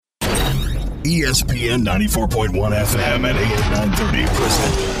ESPN 94.1 FM and AM 930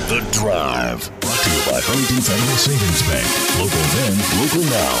 present The Drive. Brought to you by Huntington Federal Savings Bank. Local then, local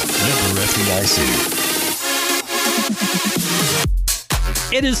now. Member FDIC.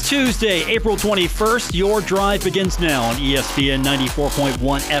 It is Tuesday, April 21st. Your drive begins now on ESPN 94.1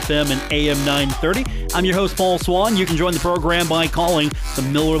 FM and AM 930. I'm your host, Paul Swan. You can join the program by calling the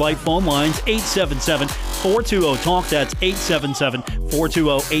Miller Lite phone lines, 877-420-TALK. That's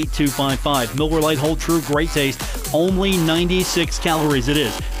 877-420-8255. Miller Lite, hold true, great taste. Only 96 calories. It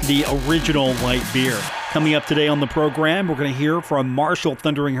is the original light beer. Coming up today on the program, we're going to hear from Marshall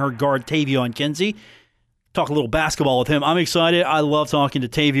Thundering Herd guard Tavion Kinsey. Talk a little basketball with him. I'm excited. I love talking to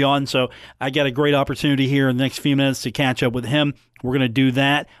Tavion, so I got a great opportunity here in the next few minutes to catch up with him. We're going to do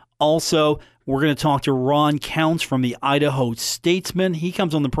that. Also, we're going to talk to Ron Counts from the Idaho Statesman. He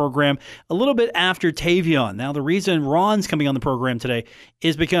comes on the program a little bit after Tavion. Now, the reason Ron's coming on the program today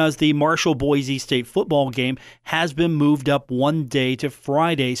is because the Marshall-Boise State football game has been moved up one day to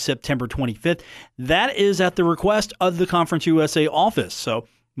Friday, September 25th. That is at the request of the Conference USA office. So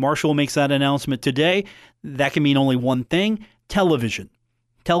Marshall makes that announcement today. That can mean only one thing: television.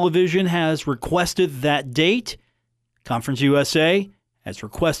 Television has requested that date. Conference USA has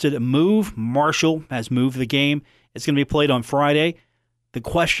requested a move. Marshall has moved the game. It's going to be played on Friday. The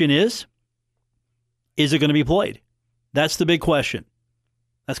question is it going to be played? That's the big question.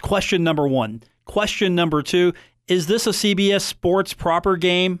 That's question number one. Question number two, is this a CBS Sports proper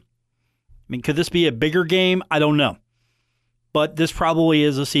game? I mean, could this be a bigger game? I don't know. But this probably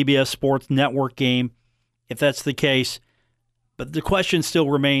is a CBS Sports Network game, if that's the case. But the question still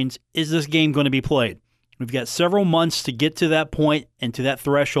remains, is this game going to be played? We've got several months to get to that point and to that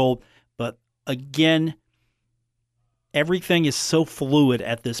threshold. But again, everything is so fluid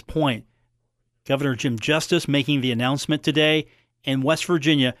at this point. Governor Jim Justice making the announcement today in West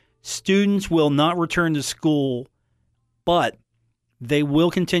Virginia, students will not return to school, but they will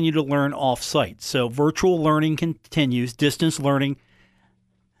continue to learn off-site. So virtual learning continues, distance learning,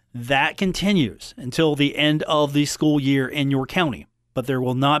 that continues until the end of the school year in your county. But there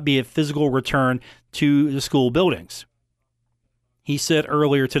will not be a physical return to the school buildings. He said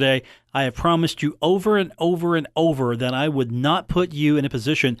earlier today, I have promised you over and over and over that I would not put you in a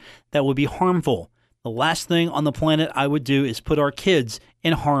position that would be harmful. The last thing on the planet I would do is put our kids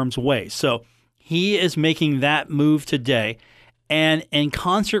in harm's way. So he is making that move today. And in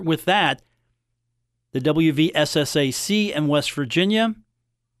concert with that, the WVSSAC in West Virginia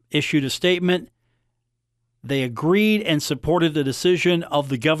issued a statement. They agreed and supported the decision of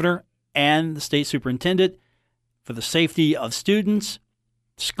the governor and the state superintendent for the safety of students,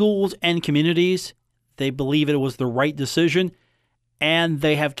 schools, and communities. They believe it was the right decision, and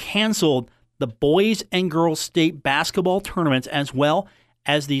they have canceled the boys and girls state basketball tournaments as well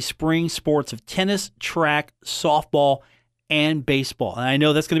as the spring sports of tennis, track, softball, and baseball. And I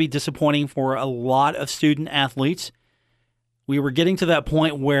know that's going to be disappointing for a lot of student athletes. We were getting to that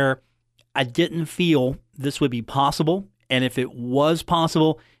point where I didn't feel this would be possible. And if it was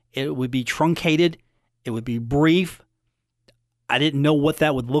possible, it would be truncated. It would be brief. I didn't know what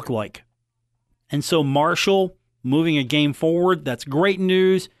that would look like. And so Marshall moving a game forward, that's great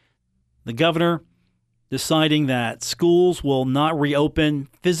news. The governor deciding that schools will not reopen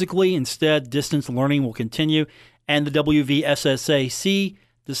physically. Instead, distance learning will continue. And the WVSSAC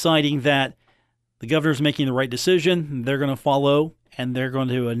deciding that the governor's making the right decision. They're going to follow, and they're going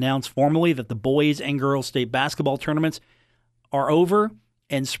to announce formally that the boys and girls state basketball tournaments are over,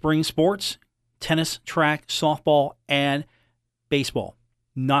 and spring sports, tennis, track, softball, and baseball,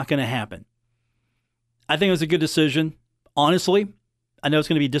 not going to happen. I think it was a good decision. Honestly, I know it's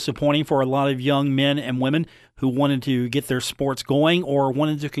going to be disappointing for a lot of young men and women who wanted to get their sports going or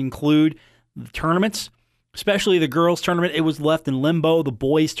wanted to conclude the tournaments. Especially the girls' tournament, it was left in limbo. The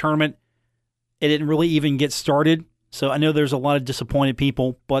boys' tournament, it didn't really even get started. So I know there's a lot of disappointed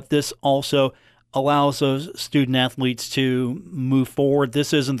people, but this also allows those student athletes to move forward.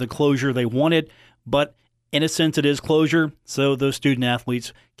 This isn't the closure they wanted, but in a sense it is closure, so those student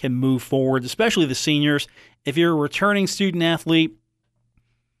athletes can move forward, especially the seniors. If you're a returning student athlete,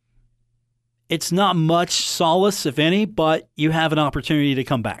 it's not much solace, if any, but you have an opportunity to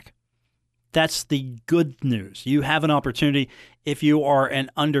come back. That's the good news. You have an opportunity if you are an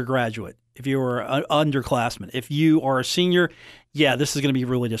undergraduate, if you are an underclassman, if you are a senior. Yeah, this is going to be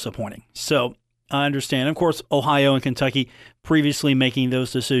really disappointing. So I understand. Of course, Ohio and Kentucky previously making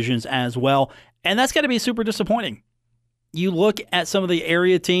those decisions as well. And that's got to be super disappointing. You look at some of the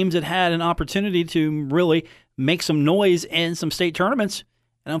area teams that had an opportunity to really make some noise in some state tournaments,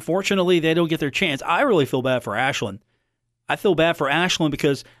 and unfortunately, they don't get their chance. I really feel bad for Ashland. I feel bad for Ashland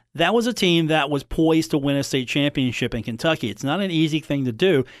because that was a team that was poised to win a state championship in Kentucky. It's not an easy thing to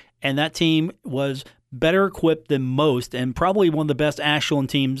do, and that team was better equipped than most and probably one of the best Ashland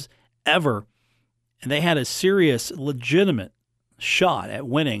teams ever. And they had a serious, legitimate shot at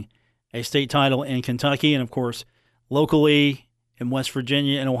winning a state title in Kentucky. And, of course, locally in West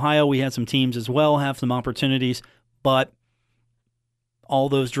Virginia and Ohio, we had some teams as well have some opportunities, but all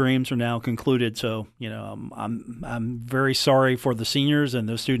those dreams are now concluded. So, I'm very sorry for the seniors and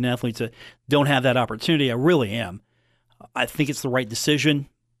those student athletes that don't have that opportunity. I really am. I think it's the right decision,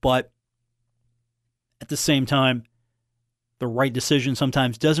 but at the same time, the right decision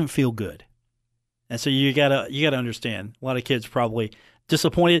sometimes doesn't feel good. And so you gotta understand, a lot of kids probably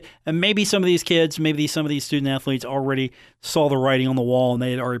disappointed, and maybe some of these kids, some of these student athletes already saw the writing on the wall and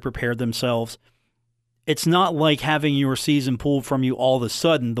they had already prepared themselves. It's not like having your season pulled from you all of a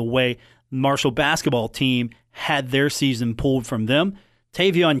sudden the way Marshall basketball team had their season pulled from them.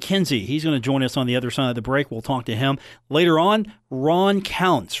 Tavion Kinsey, he's going to join us on the other side of the break. We'll talk to him. Later on, Ron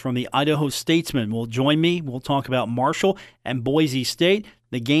Counts from the Idaho Statesman will join me. We'll talk about Marshall and Boise State.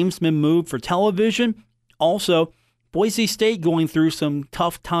 The game's been moved for television. Also, Boise State going through some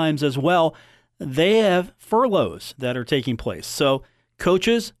tough times as well. They have furloughs that are taking place. So,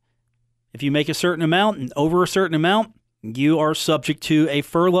 coaches, if you make a certain amount and over a certain amount, you are subject to a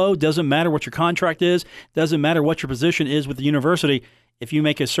furlough. Doesn't matter what your contract is. Doesn't matter what your position is with the university. If you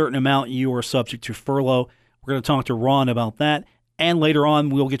make a certain amount, you are subject to furlough. We're going to talk to Ron about that. And later on,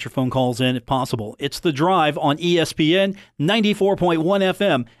 we'll get your phone calls in if possible. It's The Drive on ESPN 94.1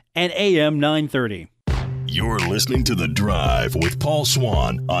 FM and AM 930. You're listening to The Drive with Paul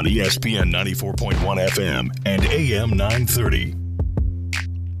Swann on ESPN 94.1 FM and AM 930.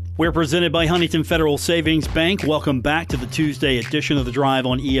 We're presented by Huntington Federal Savings Bank. Welcome back to the Tuesday edition of The Drive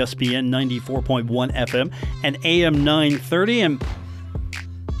on ESPN 94.1 FM and AM 930. And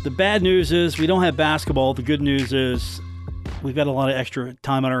the bad news is we don't have basketball. The good news is we've got a lot of extra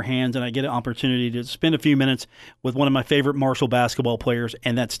time on our hands, and I get an opportunity to spend a few minutes with one of my favorite Marshall basketball players,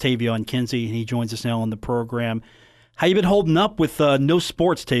 and that's Tavion Kinsey, and he joins us now on the program. How you been holding up with no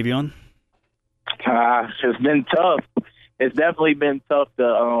sports, Tavion? It's been tough. It's definitely been tough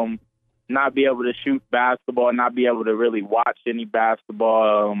to not be able to shoot basketball, not be able to really watch any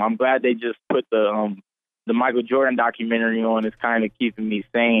basketball. I'm glad they just put the Michael Jordan documentary on. It's kind of keeping me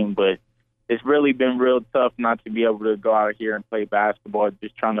sane, but it's really been real tough not to be able to go out here and play basketball,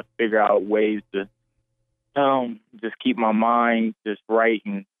 just trying to figure out ways to just keep my mind just right.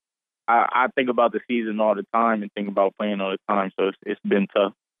 And I think about the season all the time and think about playing all the time, so it's been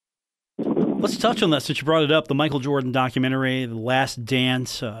tough. Let's touch on that since you brought it up, the Michael Jordan documentary, The Last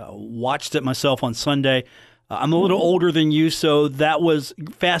Dance. Watched it myself on Sunday. I'm a little older than you, so that was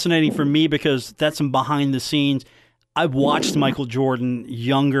fascinating for me because that's some behind the scenes. I watched Michael Jordan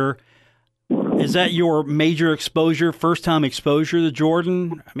younger. Is that your major exposure, first-time exposure to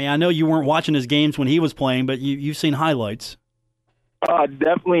Jordan? I mean, I know you weren't watching his games when he was playing, but you've seen highlights.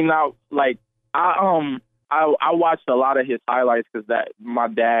 Definitely not. Like, I watched a lot of his highlights because my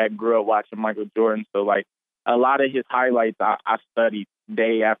dad grew up watching Michael Jordan. So, like, a lot of his highlights I studied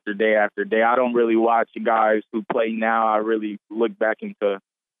day after day after day. I don't really watch guys who play now. I really look back into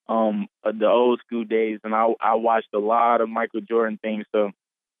the old school days, and I watched a lot of Michael Jordan things. So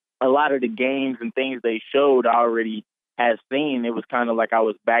a lot of the games and things they showed I already had seen. It was kind of like I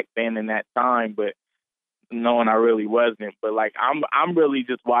was back then in that time, but knowing I really wasn't. But like I'm really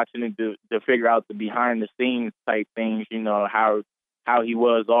just watching it to figure out the behind the scenes type things, you know, how he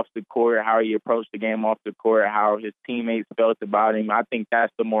was off the court, how he approached the game off the court, how his teammates felt about him. I think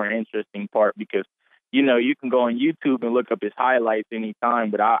that's the more interesting part because, you know, you can go on YouTube and look up his highlights anytime,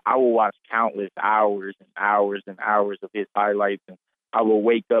 but I will watch countless hours and hours and hours of his highlights, and I will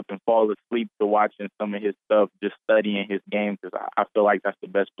wake up and fall asleep to watching some of his stuff, just studying his game because I feel like that's the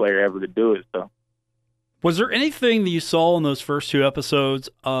best player ever to do it. So. Was there anything that you saw in those first two episodes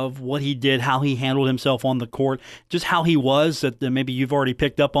of what he did, how he handled himself on the court, just how he was that maybe you've already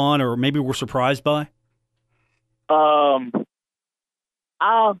picked up on or maybe were surprised by?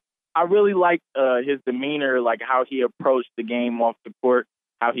 I really liked his demeanor, like how he approached the game off the court,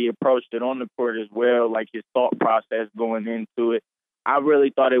 how he approached it on the court as well, like his thought process going into it. I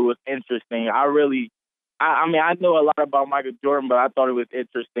really thought it was interesting. I mean, I know a lot about Michael Jordan, but I thought it was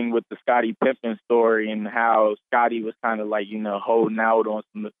interesting with the Scottie Pippen story and how Scottie was kind of like, you know, holding out on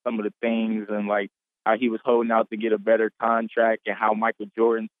some of the things and like how he was holding out to get a better contract and how Michael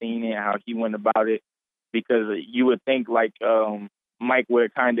Jordan seen it, how he went about it. Because you would think like Mike would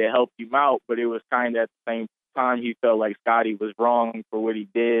have kind of helped him out, but it was kind of at the same time he felt like Scottie was wrong for what he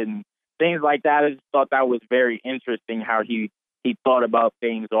did and things like that. I just thought that was very interesting how he he thought about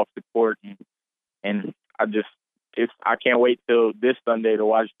things off the court, and I can't wait till this Sunday to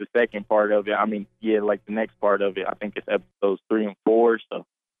watch the second part of it. I mean, the next part of it. I think it's episodes 3 and 4. So,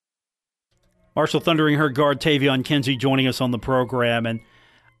 Marshall Thundering Herd guard Taevion Kinsey joining us on the program, and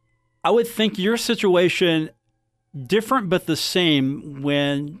I would think your situation different but the same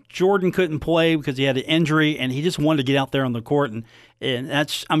when Jordan couldn't play because he had an injury and he just wanted to get out there on the court, and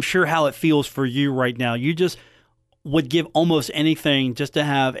that's, I'm sure, how it feels for you right now. You just would give almost anything just to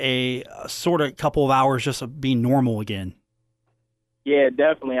have a sort of couple of hours just of being normal again. Yeah,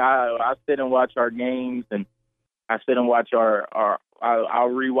 definitely. I sit and watch our games, and I sit and watch I'll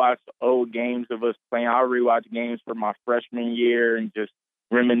rewatch old games of us playing. I'll rewatch games from my freshman year and just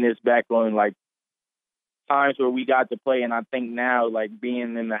reminisce back on like times where we got to play. And I think now, like,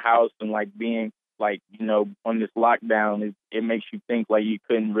 being in the house and like being like, on this lockdown, it makes you think like you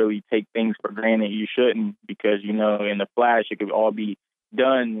couldn't really take things for granted. You shouldn't, because, in the flash, it could all be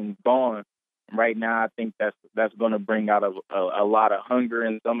done and gone. Right now, I think that's going to bring out a lot of hunger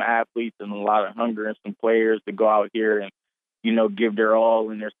in some athletes and a lot of hunger in some players to go out here and, give their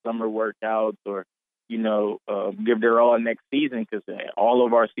all in their summer workouts, or, give their all next season, because all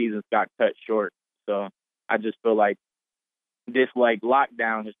of our seasons got cut short. So I just feel like this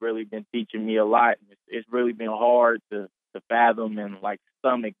lockdown has really been teaching me a lot. It's really been hard to fathom and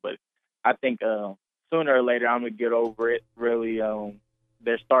stomach, but I think sooner or later I'm gonna get over it. Really,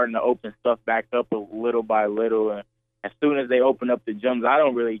 they're starting to open stuff back up a little by little, and as soon as they open up the gyms, I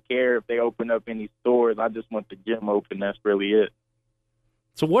don't really care if they open up any stores. I just want the gym open. That's really it.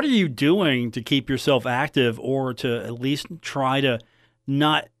 So what are you doing to keep yourself active, or to at least try to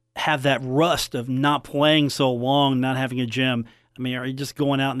not have that rust of not playing so long, not having a gym? I mean, are you just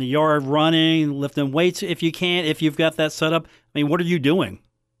going out in the yard, running, lifting weights if you can, if you've got that set up? I mean, what are you doing?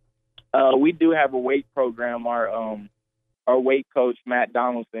 We do have a weight program. Our weight coach, Matt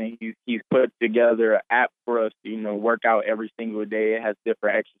Donaldson, he's put together an app for us to, work out every single day. It has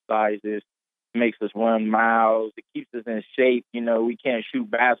different exercises, makes us run miles. It keeps us in shape. We can't shoot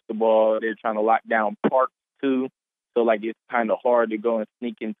basketball. They're trying to lock down parks too. So, it's kind of hard to go and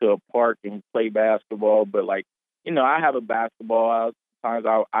sneak into a park and play basketball. But, I have a basketball.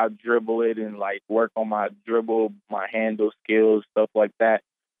 Sometimes I'll dribble it and, work on my dribble, my handle skills, stuff like that.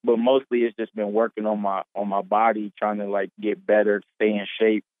 But mostly it's just been working on my body, trying to, get better, stay in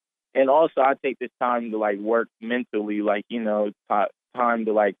shape. And also I take this time to, work mentally, time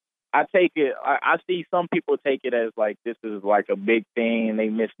to, I take it, I see some people take it as, this is, a big thing and they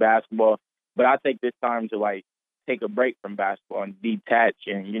miss basketball. But I take this time to, take a break from basketball and detach.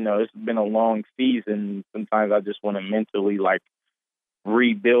 And, it's been a long season. Sometimes I just want to mentally,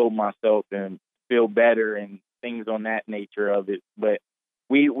 rebuild myself and feel better and things on that nature of it. But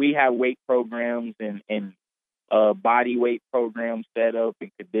we have weight programs and body weight programs set up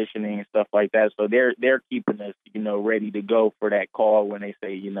and conditioning and stuff like that. So they're keeping us, ready to go for that call when they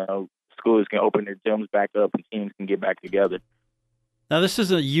say, schools can open their gyms back up and teams can get back together. Now, this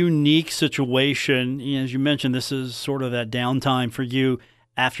is a unique situation. As you mentioned, this is sort of that downtime for you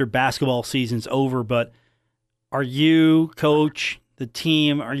after basketball season's over. But are you, coach, the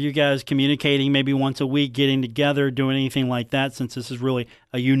team, are you guys communicating maybe once a week, getting together, doing anything like that, since this is really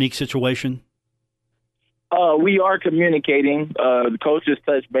a unique situation? We are communicating. The coaches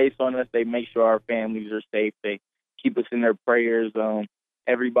touch base on us. They make sure our families are safe. They keep us in their prayers.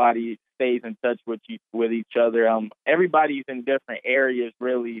 Everybody stays in touch with each other. Everybody's in different areas,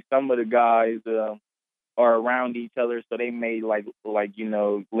 really. Some of the guys are around each other, so they may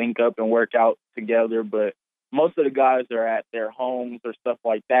link up and work out together. But most of the guys are at their homes or stuff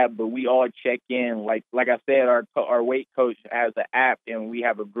like that. But we all check in. Like I said, our weight coach has an app, and we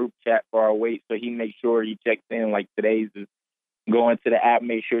have a group chat for our weight. So he makes sure he checks in. Today's is going to the app,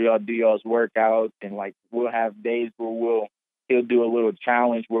 make sure y'all do y'all's workouts, and we'll have days where he'll do a little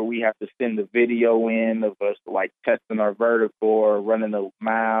challenge where we have to send the video in of us testing our vertical or running a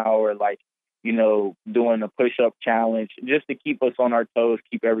mile or doing a push-up challenge, just to keep us on our toes,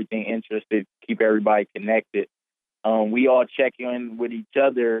 keep everything interested, keep everybody connected. We all check in with each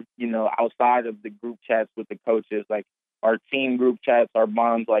other, outside of the group chats with the coaches, our team group chats, our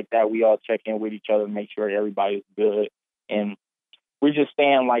bonds like that. We all check in with each other, make sure everybody's good. And we're just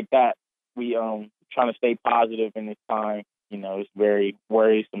staying like that. We trying to stay positive in this time. It's very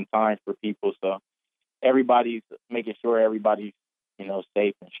worrisome time for people. So everybody's making sure everybody's,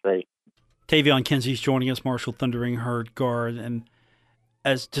 safe and straight. Taevion Kinsey's joining us, Marshall Thundering Herd guard. And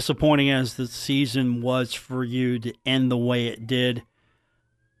as disappointing as the season was for you to end the way it did,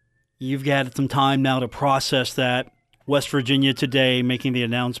 you've had some time now to process that. West Virginia today making the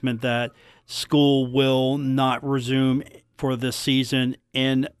announcement that school will not resume for this season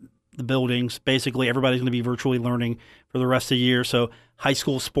in the buildings. Basically, everybody's going to be virtually learning for the rest of the year. So high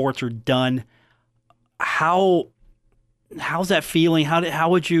school sports are done. How's that feeling? What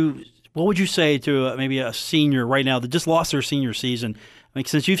would you say to maybe a senior right now that just lost their senior season? I mean,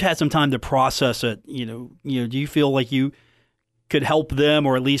 since you've had some time to process it, do you feel like you could help them,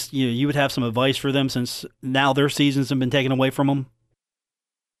 or at least you would have some advice for them since now their seasons have been taken away from them?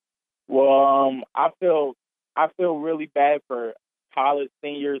 Well, I feel really bad for college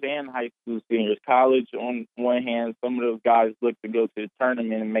seniors and high school seniors. College, on one hand, some of those guys look to go to the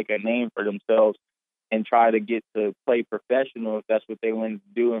tournament and make a name for themselves and try to get to play professional if that's what they want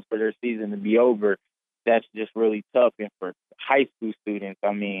to do, and for their season to be over, that's just really tough. And for high school students,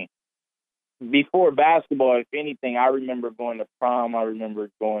 I mean, before basketball, if anything, I remember going to prom. I remember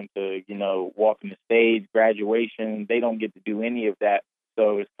going to, walking the stage, graduation. They don't get to do any of that,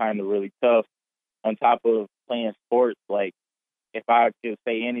 so it's kind of really tough. On top of playing sports, like, if I could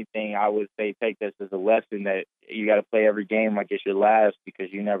say anything, I would say take this as a lesson that you got to play every game like it's your last,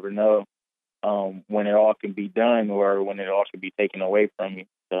 because you never know when it all can be done or when it all can be taken away from you.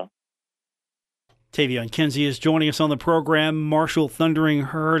 So, Tavion Kinsey is joining us on the program. Marshall Thundering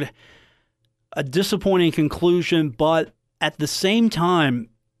Herd, a disappointing conclusion, but at the same time,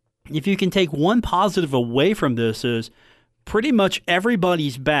 if you can take one positive away from this, is pretty much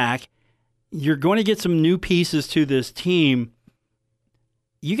everybody's back. You're going to get some new pieces to this team.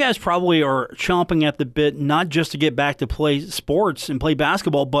 You guys probably are chomping at the bit, not just to get back to play sports and play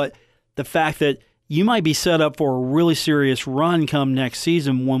basketball, but the fact that you might be set up for a really serious run come next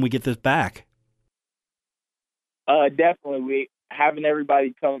season when we get this back. Definitely. We having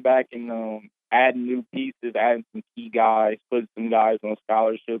everybody come back and adding new pieces, adding some key guys, putting some guys on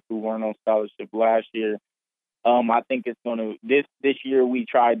scholarship who weren't on scholarship last year. I think it's going to this year. We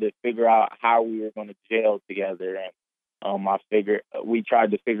tried to figure out how we were going to gel together, and we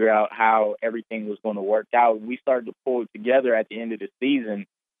tried to figure out how everything was going to work out. We started to pull it together at the end of the season,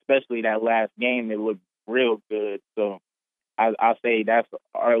 especially that last game. It looked real good. So I say that's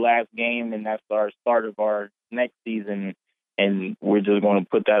our last game, and that's our start of our next season. And we're just going to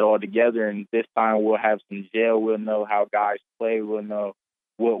put that all together. And this time we'll have some gel. We'll know how guys play. We'll know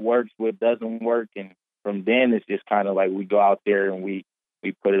what works, what doesn't work. And from then, it's just kind of like we go out there and we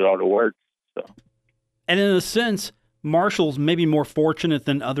put it all to work. So, and in a sense, Marshall's maybe more fortunate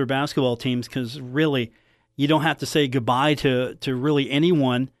than other basketball teams, because really you don't have to say goodbye to really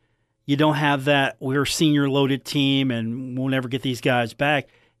anyone. You don't have that we're a senior loaded team and we'll never get these guys back.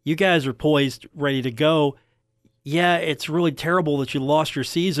 You guys are poised, ready to go. Yeah, it's really terrible that you lost your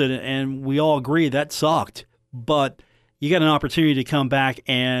season, and we all agree that sucked. But you got an opportunity to come back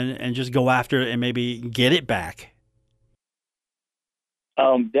and just go after it and maybe get it back.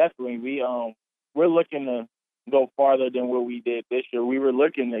 Definitely. We're looking to go farther than what we did this year. We were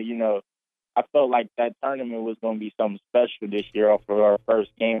looking to, I felt like that tournament was going to be something special this year. For our first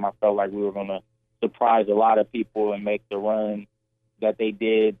game, I felt like we were going to surprise a lot of people and make the run that they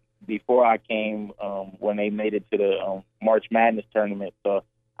did before I came, when they made it to the March Madness tournament. So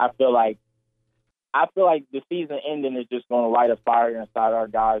I feel like the season ending is just going to light a fire inside our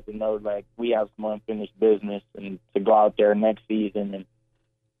guys to know, like, we have some unfinished business, and to go out there next season and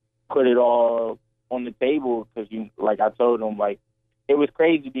put it all on the table. Because, like I told them, like, it was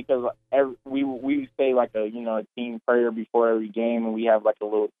crazy because we say like a team prayer before every game, and we have like a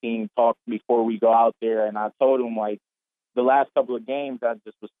little team talk before we go out there. And I told them, like, the last couple of games, I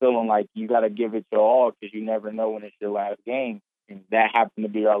just was feeling like you got to give it your all, because you never know when it's your last game. And that happened to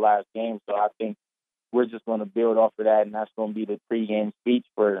be our last game. So I think we're just going to build off of that, and that's going to be the pregame speech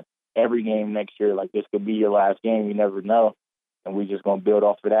for every game next year. Like, this could be your last game. You never know. And we're just going to build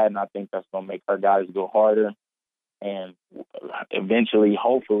off of that, and I think that's going to make our guys go harder. And eventually,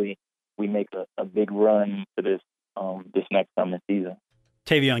 hopefully, we make a big run to this next coming season.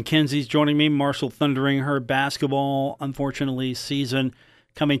 Tavion Kinsey's joining me. Marshall Thundering Herd basketball, unfortunately, season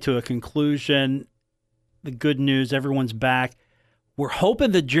coming to a conclusion. The good news, everyone's back. We're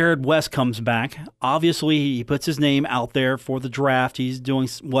hoping that Jared West comes back. Obviously, he puts his name out there for the draft. He's doing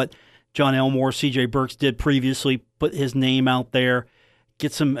what John Elmore, C.J. Burks did previously, put his name out there,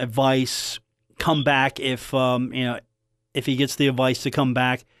 get some advice, come back if he gets the advice to come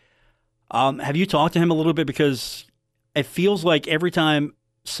back. Have you talked to him a little bit? Because it feels like every time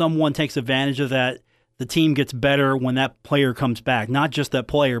someone takes advantage of that, the team gets better when that player comes back. Not just that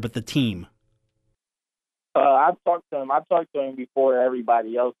player, but the team. I've talked to him. I talked to him before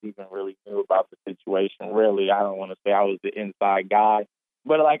everybody else even really knew about the situation. Really, I don't want to say I was the inside guy,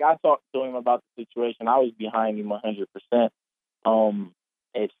 but like, I talked to him about the situation. I was behind him 100%.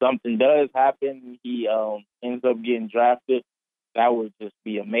 if something does happen, he ends up getting drafted, that would just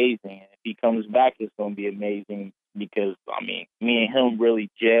be amazing. And if he comes back, it's going to be amazing because, I mean, me and him really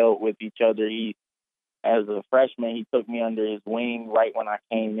gelled with each other. As a freshman, he took me under his wing right when I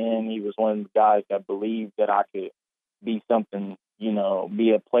came in. He was one of the guys that believed that I could be something,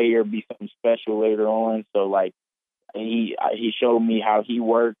 be a player, be something special later on. So, like, he showed me how he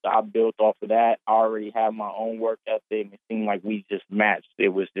worked. I built off of that. I already had my own work ethic, and it seemed like we just matched. It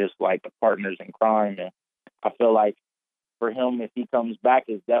was just like the partners in crime. And I feel like for him, if he comes back,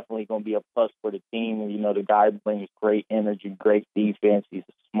 it's definitely going to be a plus for the team. And, the guy brings great energy, great defense. He's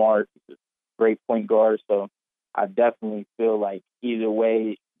smart. He's a great point guard. So I definitely feel like either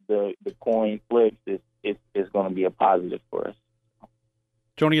way the coin flips, it's going to be a positive for us.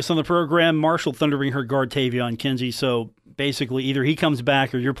 Joining us on the program, Marshall Thundering Herd guard Taevion Kinsey. So basically, either he comes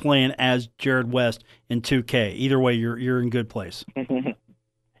back or you're playing as Jared West in 2K. Either way, you're in good place.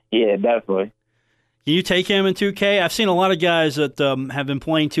 Yeah, definitely. Can you take him in 2K? I've seen a lot of guys that have been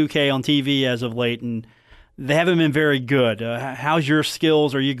playing 2K on TV as of late, and they haven't been very good. How's your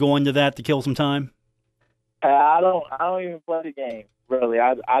skills? Are you going to that to kill some time? I don't even play the game, really.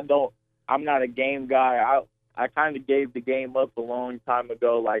 I'm not a game guy. I kind of gave the game up a long time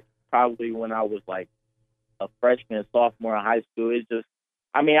ago, like probably when I was like a freshman, sophomore in high school. It's just,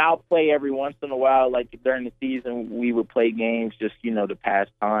 I'll play every once in a while. Like during the season, we would play games just, to pass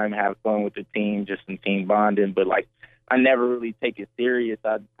time, have fun with the team, just some team bonding. But like, I never really take it serious.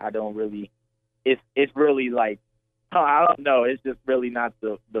 I don't really. It's really like, I don't know. It's just really not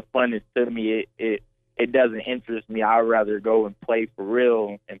the funnest to me. It doesn't interest me. I'd rather go and play for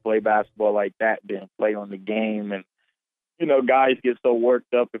real and play basketball like that than play on the game. And, guys get so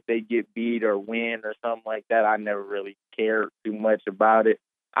worked up if they get beat or win or something like that. I never really cared too much about it.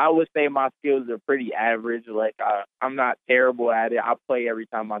 I would say my skills are pretty average. Like, I'm not terrible at it. I play every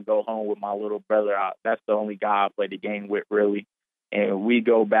time I go home with my little brother. That's the only guy I play the game with, really. And we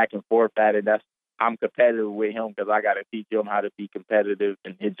go back and forth at it. I'm competitive with him because I got to teach him how to be competitive,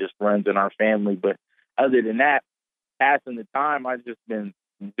 and it just runs in our family. But other than that, passing the time, I've just been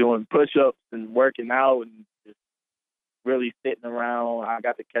doing push-ups and working out and just really sitting around. I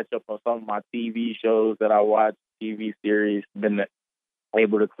got to catch up on some of my TV shows that I watch, TV series, been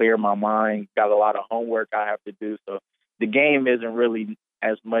able to clear my mind, got a lot of homework I have to do. So the game isn't really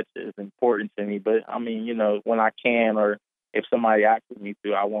as much as important to me. But, when I can or if somebody asks me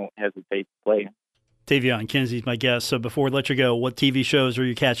to, I won't hesitate to play. Taevion Kinsey's my guest. So before we let you go, what TV shows are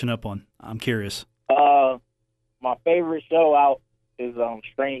you catching up on? I'm curious. My favorite show out is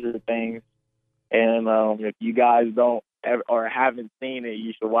Stranger Things. And if you guys don't or haven't seen it,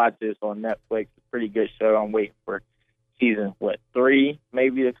 you should watch this on Netflix. It's a pretty good show. I'm waiting for season 3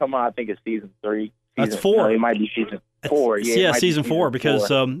 maybe to come out. I think it's season 3. That's 4. No, it might be season 4. Yeah, season 4 because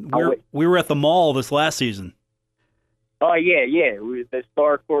we were at the mall this last season. Oh yeah, we were at the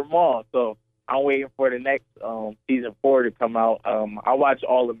Starcourt Mall. So I'm waiting for the next season 4 to come out. I watch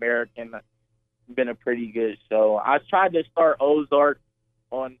All American. It's been a pretty good show. I tried to start Ozark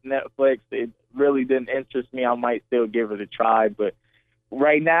on Netflix. It really didn't interest me. I might still give it a try, but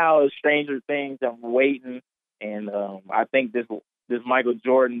right now, Stranger Things, I'm waiting, and I think this Michael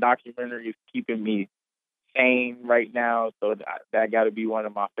Jordan documentary is keeping me sane right now, so that got to be one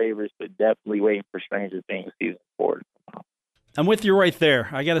of my favorites, but definitely waiting for Stranger Things season 4. I'm with you right there.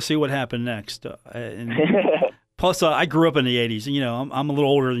 I got to see what happened next. Plus, I grew up in the 80s. I'm a little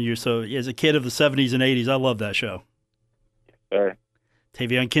older than you, so as a kid of the 70s and 80s, I love that show. Yes, sir.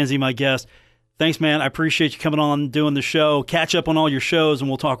 Taevion Kinsey, my guest. Thanks, man. I appreciate you coming on and doing the show. Catch up on all your shows, and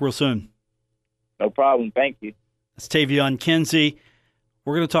we'll talk real soon. No problem. Thank you. That's Taevion Kinsey.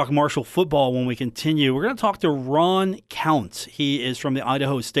 We're going to talk Marshall football when we continue. We're going to talk to Ron Counts. He is from the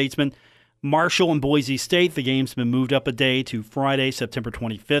Idaho Statesman. Marshall and Boise State, the game's been moved up a day to Friday, September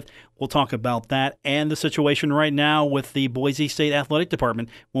 25th. We'll talk about that and the situation right now with the Boise State Athletic Department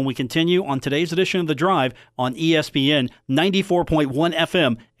when we continue on today's edition of The Drive on ESPN 94.1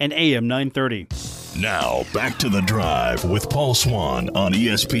 FM and AM 930. Now, back to The Drive with Paul Swann on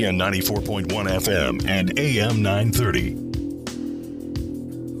ESPN 94.1 FM and AM 930.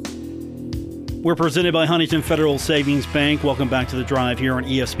 We're presented by Huntington Federal Savings Bank. Welcome back to The Drive here on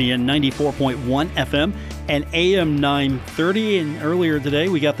ESPN 94.1 FM and AM 930. And earlier today,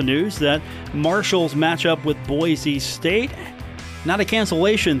 we got the news that Marshall's matchup with Boise State, not a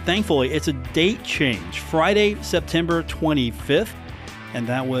cancellation, thankfully. It's a date change, Friday, September 25th. And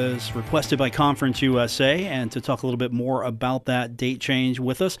that was requested by Conference USA. And to talk a little bit more about that date change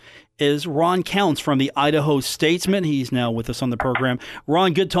with us is Ron Counts from the Idaho Statesman. He's now with us on the program.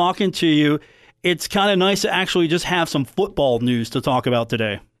 Ron, good talking to you. it's kind of nice to actually just have some football news to talk about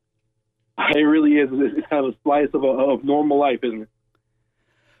today. It really is. It's kind of a slice of normal life, isn't it?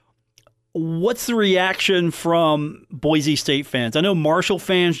 What's the reaction from Boise State fans? I know Marshall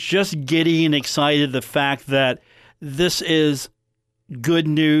fans just getting excited the fact that this is good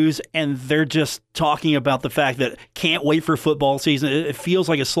news, and they're just talking about the fact that can't wait for football season. It feels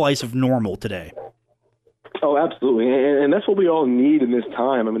like a slice of normal today. Oh, absolutely, and that's what we all need in this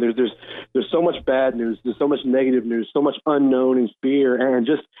time. I mean, there's so much bad news, there's so much negative news, so much unknown and fear, and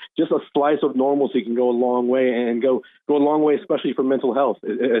just a slice of normalcy can go a long way, and go a long way, especially for mental health.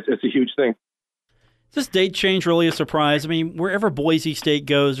 It's a huge thing. Is this date change really a surprise? I mean, wherever Boise State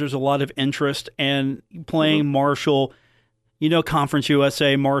goes, there's a lot of interest, and playing Marshall, Conference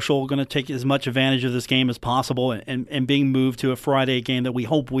USA, Marshall going to take as much advantage of this game as possible, and being moved to a Friday game that we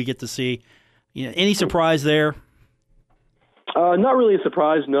hope we get to see. Any surprise there? Not really a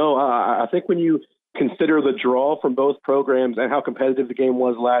surprise, no. I think when you consider the draw from both programs and how competitive the game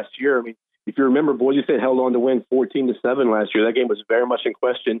was last year, I mean, if you remember, Boise State held on to win 14-7 last year. That game was very much in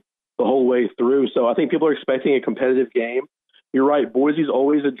question the whole way through. So I think people are expecting a competitive game. You're right, Boise's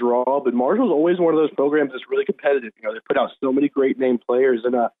always a draw, but Marshall's always one of those programs that's really competitive. They put out so many great name players,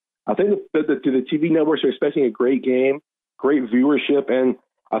 and I think the TV networks are expecting a great game, great viewership, and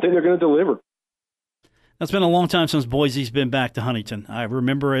I think they're going to deliver. It's been a long time since Boise's been back to Huntington. I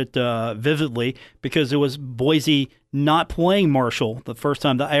remember it vividly because it was Boise not playing Marshall the first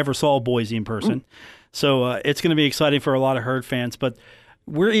time that I ever saw Boise in person. So it's going to be exciting for a lot of Herd fans. But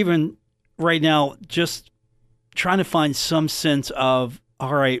we're even right now just trying to find some sense of,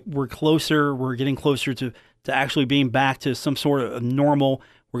 all right, we're getting closer to actually being back to some sort of normal.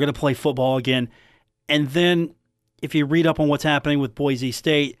 We're going to play football again. And then if you read up on what's happening with Boise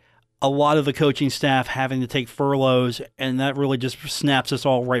State, a lot of the coaching staff having to take furloughs, and that really just snaps us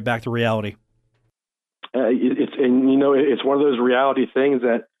all right back to reality. It's one of those reality things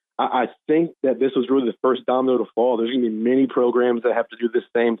that I think that this was really the first domino to fall. There's going to be many programs that have to do the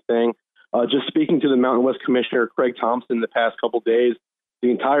same thing. Just speaking to the Mountain West Commissioner, Craig Thompson, the past couple of days, the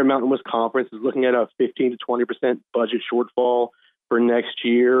entire Mountain West Conference is looking at a 15 to 20% budget shortfall for next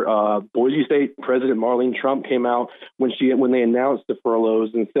year. Boise State President Marlene Trump came out when they announced the furloughs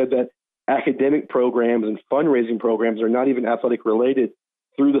and said that academic programs and fundraising programs are not even athletic related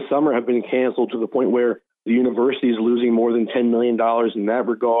through the summer have been canceled to the point where the university is losing more than $10 million in that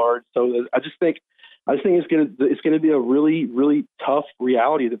regard. So I just think it's going to be a really, really tough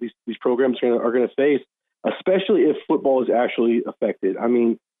reality that these programs are going to face, especially if football is actually affected. I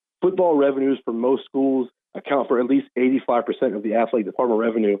mean, football revenues for most schools account for at least 85% of the athletic department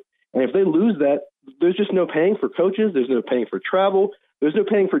revenue. And if they lose that, there's just no paying for coaches. There's no paying for travel. There's no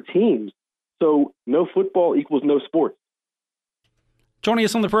paying for teams. So no football equals no sports. Joining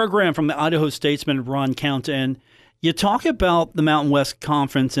us on the program from the Idaho Statesman, Ron Count. And you talk about the Mountain West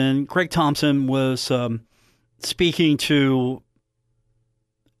Conference, and Craig Thompson was speaking to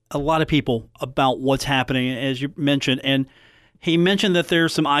a lot of people about what's happening, as you mentioned. And he mentioned that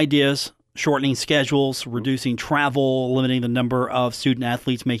there's some ideas: shortening schedules, reducing travel, limiting the number of student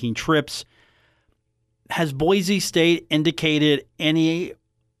athletes making trips. Has Boise State indicated any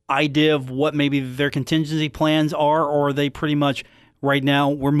idea of what maybe their contingency plans are, or are they pretty much right now,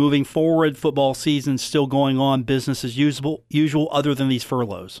 we're moving forward, football season's still going on, business as usual other than these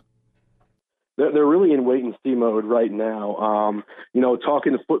furloughs? They're really in wait-and-see mode right now.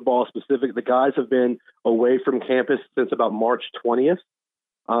 Talking to football specific, the guys have been away from campus since about March 20th.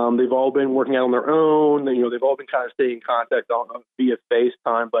 They've all been working out on their own. They've all been kind of staying in contact via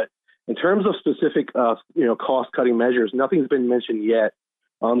FaceTime. But in terms of specific, cost-cutting measures, nothing's been mentioned yet.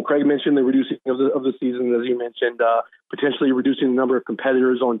 Craig mentioned the reducing of the season, as you mentioned, potentially reducing the number of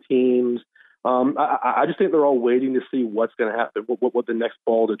competitors on teams. I just think they're all waiting to see what's going to happen, what the next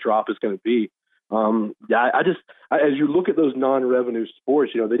ball to drop is going to be. As you look at those non-revenue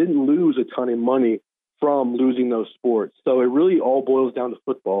sports, they didn't lose a ton of money from losing those sports. So it really all boils down to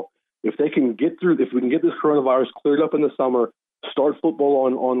football. If we can get this coronavirus cleared up in the summer, start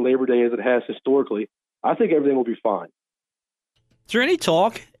football on Labor Day as it has historically, I think everything will be fine. Is there any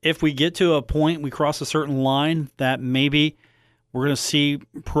talk, if we get to a point, we cross a certain line, that maybe we're going to see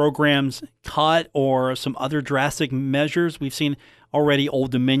programs cut or some other drastic measures? We've seen already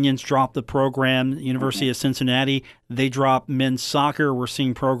Old Dominions drop the program. University of Cincinnati, they dropped men's soccer. We're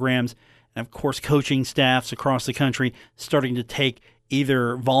seeing programs, and of course coaching staffs across the country starting to take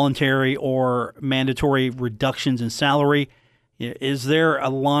either voluntary or mandatory reductions in salary. Is there a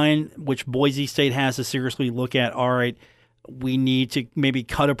line which Boise State has to seriously look at? All right, we need to maybe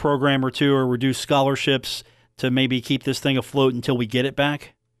cut a program or two or reduce scholarships to maybe keep this thing afloat until we get it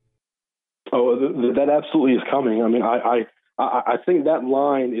back? Oh, that absolutely is coming. I mean, I think that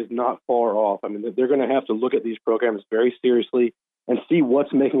line is not far off. I mean, they're going to have to look at these programs very seriously and see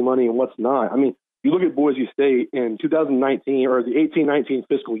what's making money and what's not. I mean, you look at Boise State in 2019 or the 18-19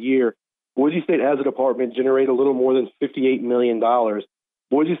 fiscal year, Boise State as a department generated a little more than $58 million.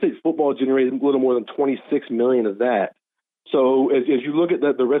 Boise State football generated a little more than $26 million of that. So as you look at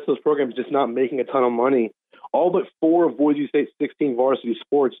the rest of those programs just not making a ton of money, all but 4 of Boise State's 16 varsity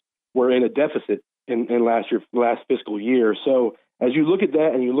sports were in a deficit in last fiscal year. So as you look at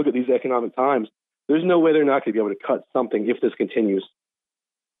that and you look at these economic times, there's no way they're not going to be able to cut something if this continues.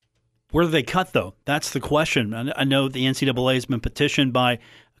 Where do they cut, though? That's the question. I know the NCAA has been petitioned by a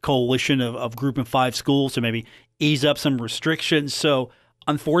coalition of Group of 5 schools to maybe ease up some restrictions. So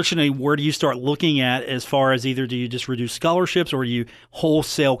unfortunately, where do you start looking at as far as either do you just reduce scholarships or do you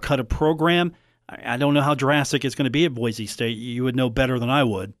wholesale cut a program? I don't know how drastic it's going to be at Boise State. You would know better than I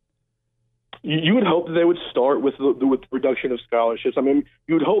would. You would hope that they would start with the reduction of scholarships. I mean,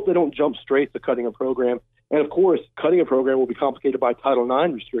 you would hope they don't jump straight to cutting a program. And, of course, cutting a program will be complicated by Title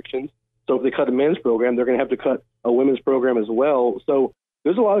IX restrictions. So if they cut a men's program, they're going to have to cut a women's program as well. So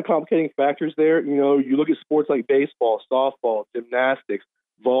there's a lot of complicating factors there. You know, you look at sports like baseball, softball, gymnastics,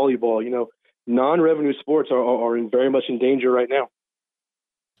 volleyball. You know, non-revenue sports are very much in danger right now.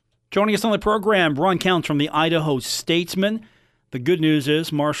 Joining us on the program, Ron Counts from the Idaho Statesman. The good news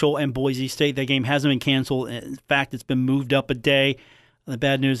is Marshall and Boise State, that game hasn't been canceled. In fact, it's been moved up a day. The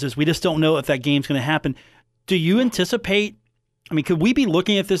bad news is we just don't know if that game's going to happen. Do you anticipate, I mean, could we be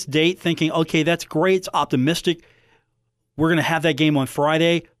looking at this date thinking, okay, that's great, it's optimistic, we're going to have that game on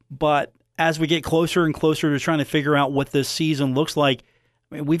Friday, but as we get closer and closer to trying to figure out what this season looks like,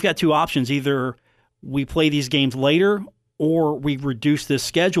 I mean, we've got 2 options. Either we play these games later or we reduce this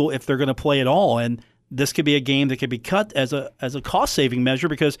schedule if they're going to play at all. And this could be a game that could be cut as a cost-saving measure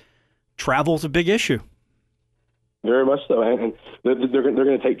because travel is a big issue. Very much so, and they're going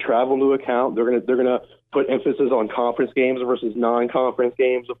to take travel into account. They're going to put emphasis on conference games versus non-conference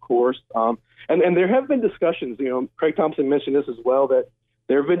games, of course. And there have been discussions. You know, Craig Thompson mentioned this as well, that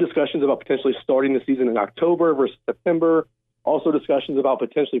there have been discussions about potentially starting the season in October versus September. Also, discussions about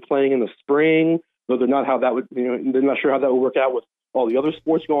potentially playing in the spring, though they're not they're not sure how that would work out with all the other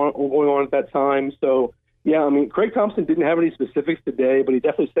sports going on at that time. So, yeah, I mean, Craig Thompson didn't have any specifics today, but he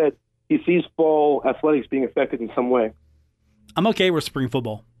definitely said he sees fall athletics being affected in some way. I'm okay with spring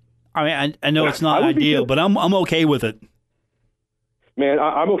football. I mean, I know it's not ideal, but I'm okay with it. Man,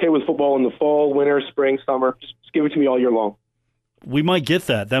 I'm okay with football in the fall, winter, spring, summer. Just give it to me all year long. We might get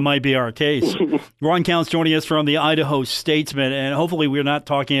that. That might be our case. Ron Counts joining us from the Idaho Statesman, and hopefully we're not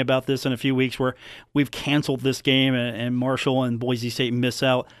talking about this in a few weeks where we've canceled this game and Marshall and Boise State miss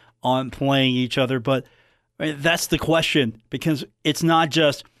out on playing each other. But that's the question, because it's not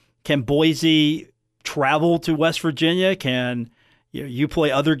just can Boise travel to West Virginia? Can you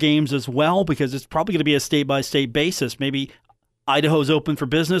play other games as well? Because it's probably going to be a state-by-state basis. Maybe Idaho's open for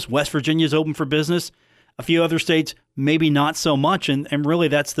business, West Virginia's open for business. A few other states, maybe not so much, and really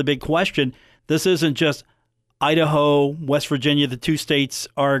that's the big question. This isn't just Idaho, West Virginia, the 2 states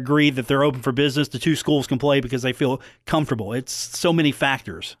are agreed that they're open for business. The 2 schools can play because they feel comfortable. It's so many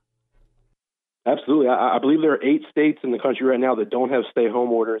factors. Absolutely. I believe there are 8 states in the country right now that don't have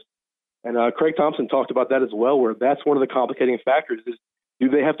stay-home orders. And Craig Thompson talked about that as well, where that's one of the complicating factors is, do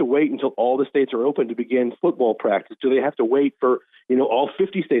they have to wait until all the states are open to begin football practice? Do they have to wait for, all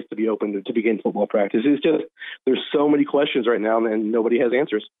 50 states to be open to begin football practice? It's just, there's so many questions right now, and nobody has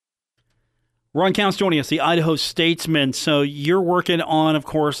answers. Ron Counts joining us, the Idaho Statesman. So you're working on, of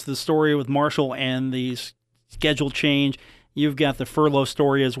course, the story with Marshall and the schedule change. You've got the furlough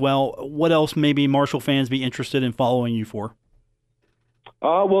story as well. What else maybe Marshall fans be interested in following you for?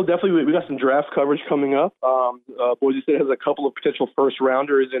 Well, definitely we got some draft coverage coming up. Boise State has a couple of potential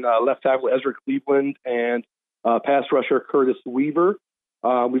first-rounders in left tackle Ezra Cleveland and pass rusher Curtis Weaver.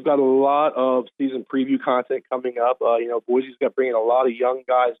 We've got a lot of season preview content coming up. Boise's got bringing a lot of young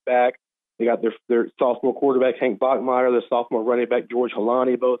guys back. They got their sophomore quarterback Hank Bachmeier, their sophomore running back George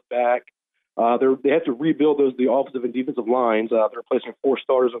Halani, both back. They have to rebuild the offensive and defensive lines. They're replacing 4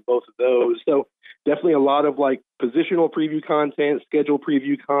 starters on both of those. So definitely a lot of positional preview content, schedule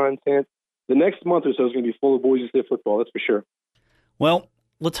preview content. The next month or so is going to be full of Boise State football, that's for sure. Well,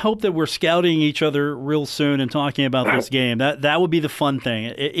 let's hope that we're scouting each other real soon and talking about this game. That would be the fun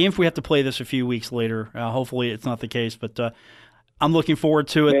thing. If we have to play this a few weeks later, hopefully it's not the case, but I'm looking forward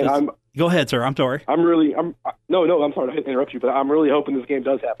to it. Go ahead, sir. I'm sorry. I'm sorry to interrupt you, but I'm really hoping this game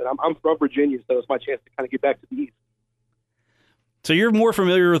does happen. I'm from Virginia, so it's my chance to kind of get back to the East. So you're more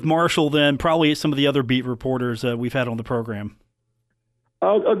familiar with Marshall than probably some of the other beat reporters we've had on the program.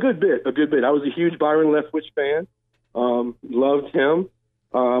 A good bit. I was a huge Byron Leftwich fan. Loved him.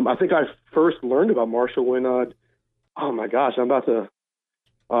 I think I first learned about Marshall when, oh my gosh, I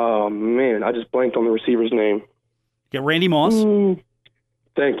just blanked on the receiver's name. Get Randy Moss.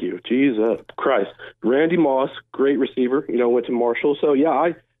 Thank you. Jesus Christ. Randy Moss, great receiver, went to Marshall. So, yeah,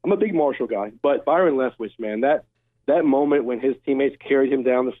 I'm a big Marshall guy. But Byron Leftwich, man, that moment when his teammates carried him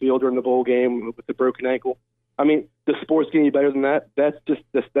down the field during the bowl game with the broken ankle, I mean, the sport's getting any better than that. That's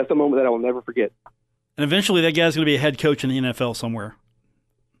a moment that I will never forget. And eventually that guy's going to be a head coach in the NFL somewhere.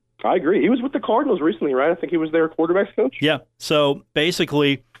 I agree. He was with the Cardinals recently, right? I think he was their quarterbacks coach. Yeah. So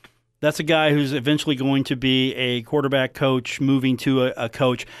basically, that's a guy who's eventually going to be a quarterback coach, moving to a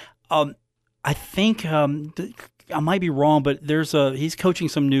coach. I think I might be wrong, but he's coaching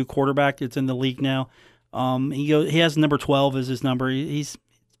some new quarterback that's in the league now. He has number 12 as his number.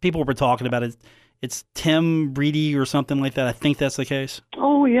 People were talking about it. It's Tim Reedy or something like that. I think that's the case.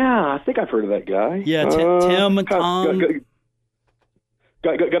 Oh yeah, I think I've heard of that guy. Yeah, Tim.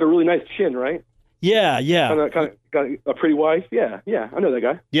 Got a really nice chin, right? Yeah. Kind of got a pretty wife. Yeah, I know that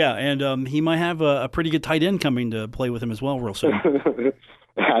guy. Yeah, and he might have a pretty good tight end coming to play with him as well real soon.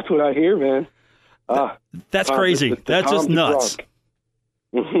 That's what I hear, man. That's crazy. That's just nuts.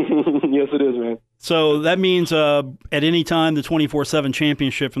 Yes, it is, man. So that means at any time the 24/7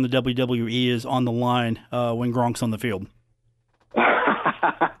 championship from the WWE is on the line when Gronk's on the field.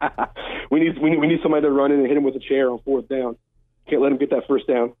 we need somebody to run in and hit him with a chair on fourth down. Can't let him get that first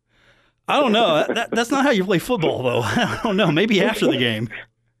down. I don't know. That's not how you play football, though. I don't know. Maybe after the game.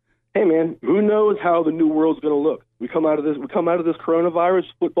 Hey, man, who knows how the new world's going to look? We come out of this coronavirus.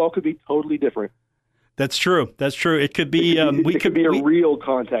 Football could be totally different. That's true. It could be. It could be a real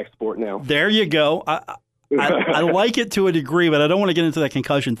contact sport now. There you go. I like it to a degree, but I don't want to get into that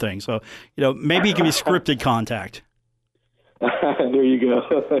concussion thing. So, maybe it can be scripted contact. There you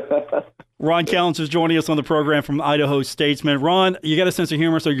go. Ron Callens is joining us on the program from Idaho Statesman. Ron, you got a sense of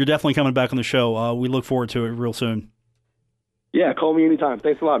humor, so you're definitely coming back on the show. We look forward to it real soon. Yeah, call me anytime.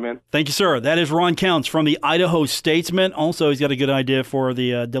 Thanks a lot, man. Thank you, sir. That is Ron Callens from the Idaho Statesman. Also, he's got a good idea for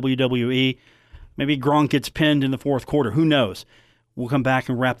the WWE. Maybe Gronk gets pinned in the fourth quarter. Who knows? We'll come back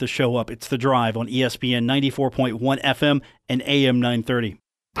and wrap the show up. It's The Drive on ESPN 94.1 FM and AM 930.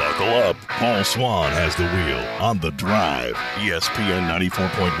 Buckle up. Paul Swan has the wheel on The Drive, ESPN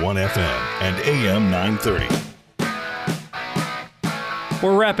 94.1 FM and AM 930.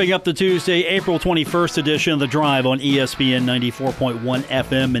 We're wrapping up the Tuesday, April 21st edition of The Drive on ESPN 94.1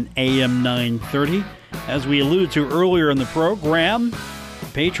 FM and AM 930. As we alluded to earlier in the program, the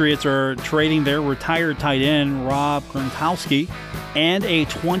Patriots are trading their retired tight end, Rob Gronkowski, and a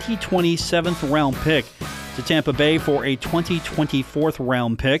 2020 7th-round pick to Tampa Bay for a 2024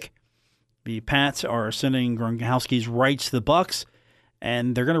 round pick. The Pats are sending Gronkowski's rights to the Bucs,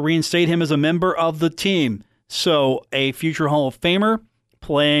 and they're going to reinstate him as a member of the team. So a future Hall of Famer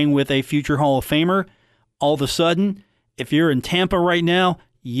playing with a future Hall of Famer, all of a sudden, if you're in Tampa right now,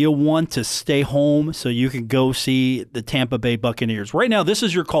 you want to stay home so you can go see the Tampa Bay Buccaneers. Right now, this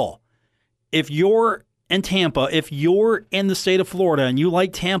is your call. If you're in Tampa, if you're in the state of Florida and you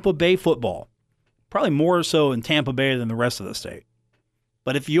like Tampa Bay football, probably more so in Tampa Bay than the rest of the state.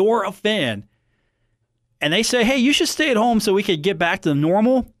 But if you're a fan and they say, hey, you should stay at home so we could get back to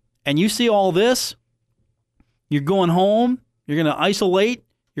normal, and you see all this, you're going home, you're going to isolate,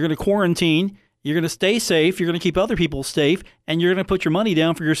 you're going to quarantine, you're going to stay safe, you're going to keep other people safe, and you're going to put your money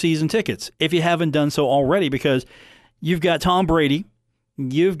down for your season tickets if you haven't done so already, because you've got Tom Brady,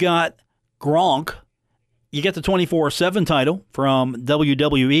 you've got Gronk, you get the 24/7 title from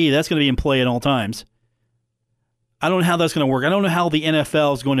WWE. That's going to be in play at all times. I don't know how that's going to work. I don't know how the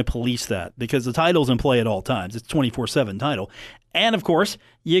NFL is going to police that, because the title's in play at all times. It's a 24/7 title. And, of course,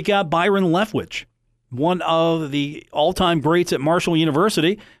 you got Byron Leftwich, one of the all-time greats at Marshall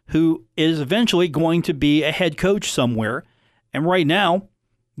University, who is eventually going to be a head coach somewhere. And right now,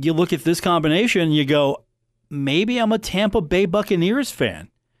 you look at this combination and you go, maybe I'm a Tampa Bay Buccaneers fan.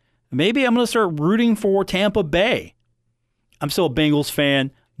 Maybe I'm going to start rooting for Tampa Bay. I'm still a Bengals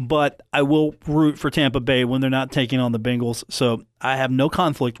fan, but I will root for Tampa Bay when they're not taking on the Bengals. So I have no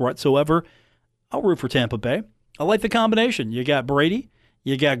conflict whatsoever. I'll root for Tampa Bay. I like the combination. You got Brady,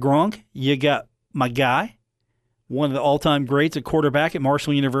 you got Gronk, you got my guy, one of the all-time greats at quarterback at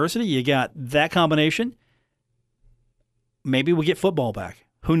Marshall University. You got that combination. Maybe we'll get football back.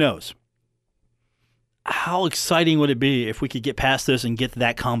 Who knows? How exciting would it be if we could get past this and get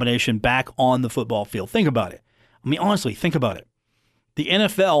that combination back on the football field? Think about it. I mean, honestly, think about it. The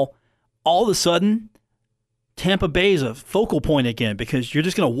NFL, all of a sudden, Tampa Bay is a focal point again, because you're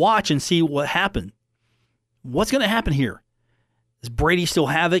just going to watch and see what happened. What's going to happen here? Does Brady still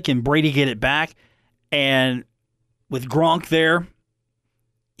have it? Can Brady get it back? And with Gronk there,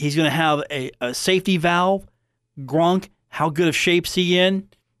 he's going to have a safety valve. Gronk, how good of shape's he in?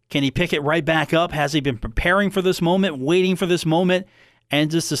 Can he pick it right back up? Has he been preparing for this moment, waiting for this moment, and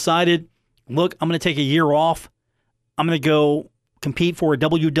just decided, look, I'm going to take a year off. I'm going to go compete for a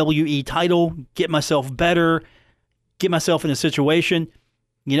WWE title, get myself better, get myself in a situation.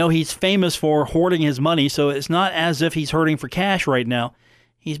 You know, he's famous for hoarding his money, so it's not as if he's hurting for cash right now.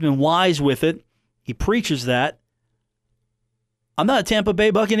 He's been wise with it. He preaches that. I'm not a Tampa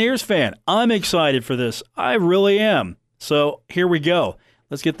Bay Buccaneers fan. I'm excited for this. I really am. So here we go.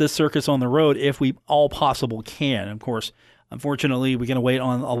 Let's get this circus on the road if we all possible can. Of course, unfortunately, we're going to wait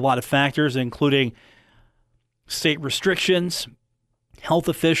on a lot of factors, including state restrictions, health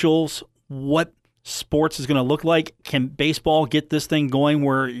officials, what sports is going to look like. Can baseball get this thing going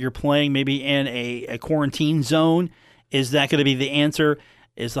where you're playing maybe in a quarantine zone? Is that going to be the answer?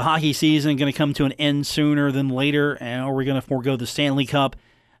 Is the hockey season going to come to an end sooner than later? And are we going to forego the Stanley Cup?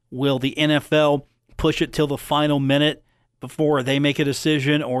 Will the NFL push it till the final minute before they make a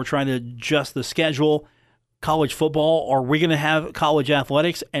decision or try to adjust the schedule? College football, are we going to have college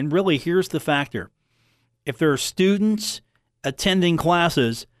athletics? And really, here's the factor. If there are students attending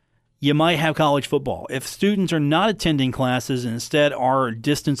classes, you might have college football. If students are not attending classes and instead are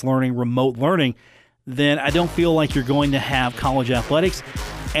distance learning, remote learning, then I don't feel like you're going to have college athletics.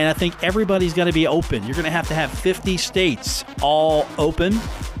 And I think everybody's got to be open. You're going to have 50 states all open.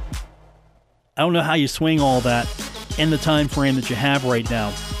 I don't know how you swing all that in the time frame that you have right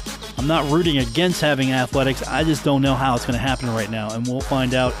now. I'm not rooting against having athletics. I just don't know how it's going to happen right now. And we'll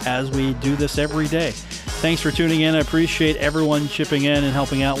find out as we do this every day. Thanks for tuning in. I appreciate everyone chipping in and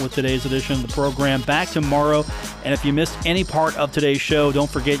helping out with today's edition of the program. Back tomorrow. And if you missed any part of today's show, don't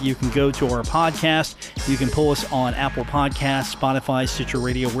forget you can go to our podcast. You can pull us on Apple Podcasts, Spotify, Stitcher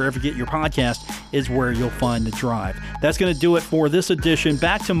Radio, wherever you get your podcast is where you'll find The Drive. That's going to do it for this edition.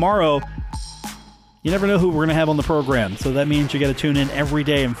 Back tomorrow. You never know who we're going to have on the program, so that means you got to tune in every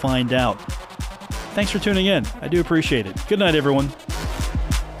day and find out. Thanks for tuning in. I do appreciate it. Good night, everyone.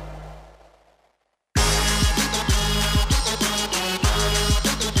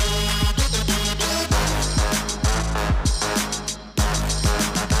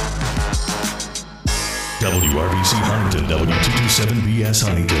 WRBC Huntington, W227BS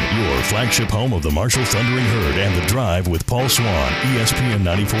Huntington, your flagship home of the Marshall Thundering Herd and The Drive with Paul Swan, ESPN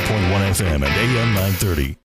 94.1 FM and AM 930.